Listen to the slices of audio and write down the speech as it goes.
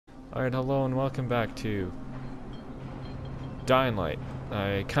Alright, hello and welcome back to Dying Light.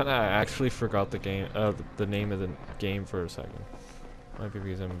 I kinda actually forgot the name of the game for a second. Might be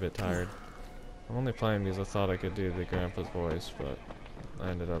because I'm a bit tired. I'm only playing because I thought I could do the grandpa's voice, but I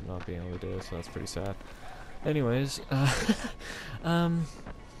ended up not being able to do it, so that's pretty sad. Anyways, I'm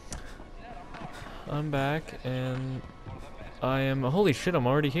back and I am, holy shit, I'm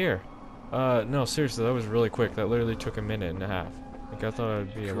already here. No, seriously, that was really quick. That literally took a minute and a half. Like, I thought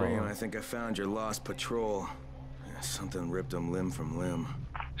I'd be a Kareem, little... I think I found your lost patrol. Yeah, something ripped them limb from limb.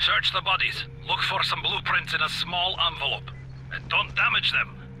 Search the bodies. Look for some blueprints in a small envelope. And don't damage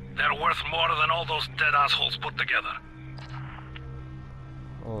them. They're worth more than all those dead assholes put together.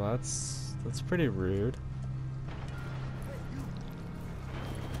 Well, that's pretty rude.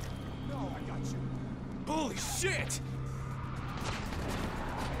 No, I got you. Holy shit!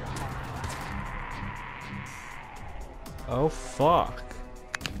 Oh, fuck.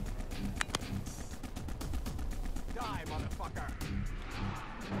 Die, motherfucker!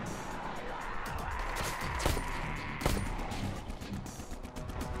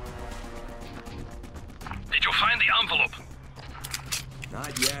 Did you find the envelope?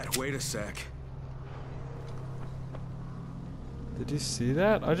 Not yet. Wait a sec. Did you see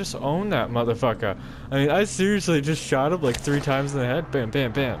that? I just owned that motherfucker. I mean, I seriously just shot him like 3 times in the head. Bam,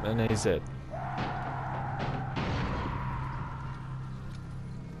 bam, bam. And then he's dead.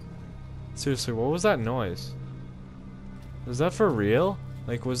 Seriously, what was that noise? Was that for real?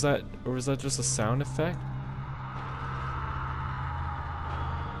 Like, was that, or was that just a sound effect?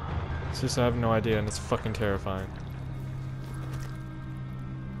 Seriously, I have no idea, and it's fucking terrifying.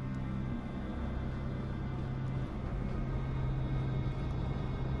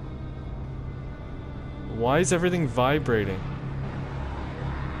 Why is everything vibrating?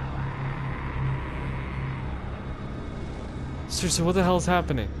 Seriously, what the hell is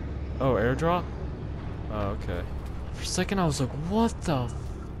happening? Oh, airdrop? Oh, okay. For a second I was like, what the f—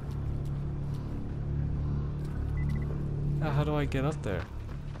 how do I get up there?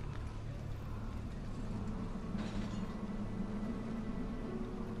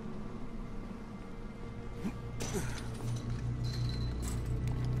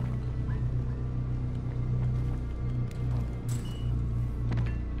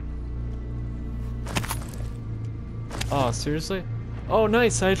 Oh, seriously? Oh,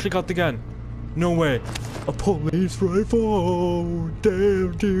 nice! I actually got the gun. No way. A police rifle!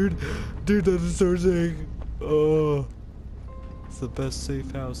 Damn, dude. Dude, that is so sick. Oh. It's the best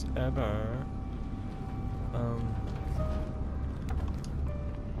safe house ever.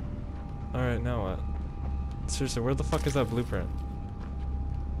 Alright, now what? Seriously, where the fuck is that blueprint?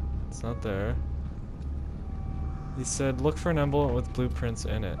 It's not there. He said, look for an envelope with blueprints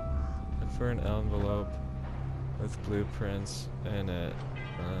in it. Look for an envelope with blueprints in it.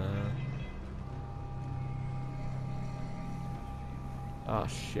 Oh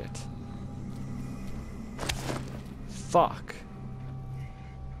shit. Fuck.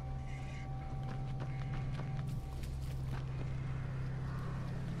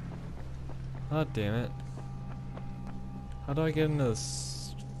 God damn it. How do I get into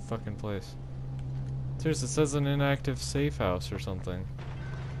this fucking place? Seriously, it says an inactive safe house or something.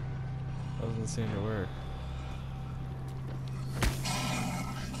 Doesn't seem to work.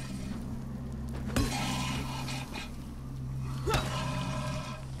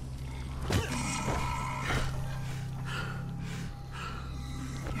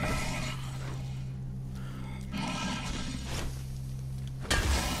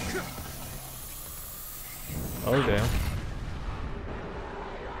 Oh damn.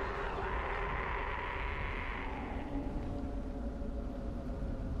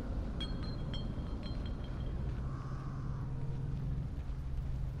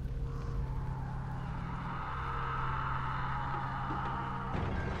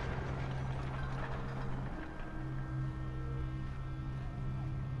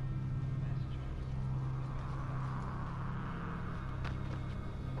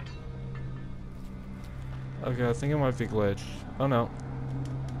 Okay, I think it might be glitched. Oh no.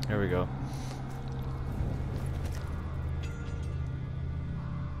 Here we go.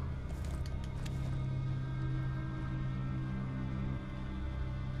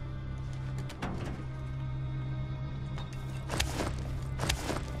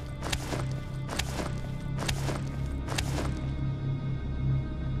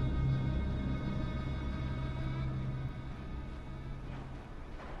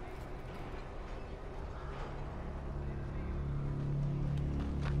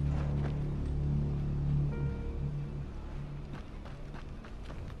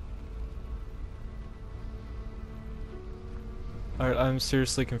 Alright, I'm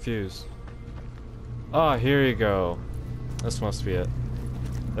seriously confused. Ah, here you go. This must be it.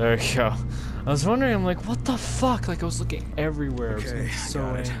 There you go. I was wondering, I'm like, what the fuck? Like, I was looking everywhere. I was Okay, getting so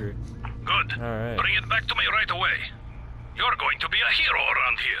got it. angry. Good. Alright. Bring it back to me right away. You're going to be a hero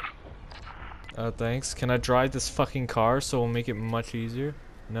around here. Thanks. Can I drive this fucking car so it'll make it much easier?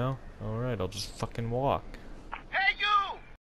 No? Alright, I'll just fucking walk.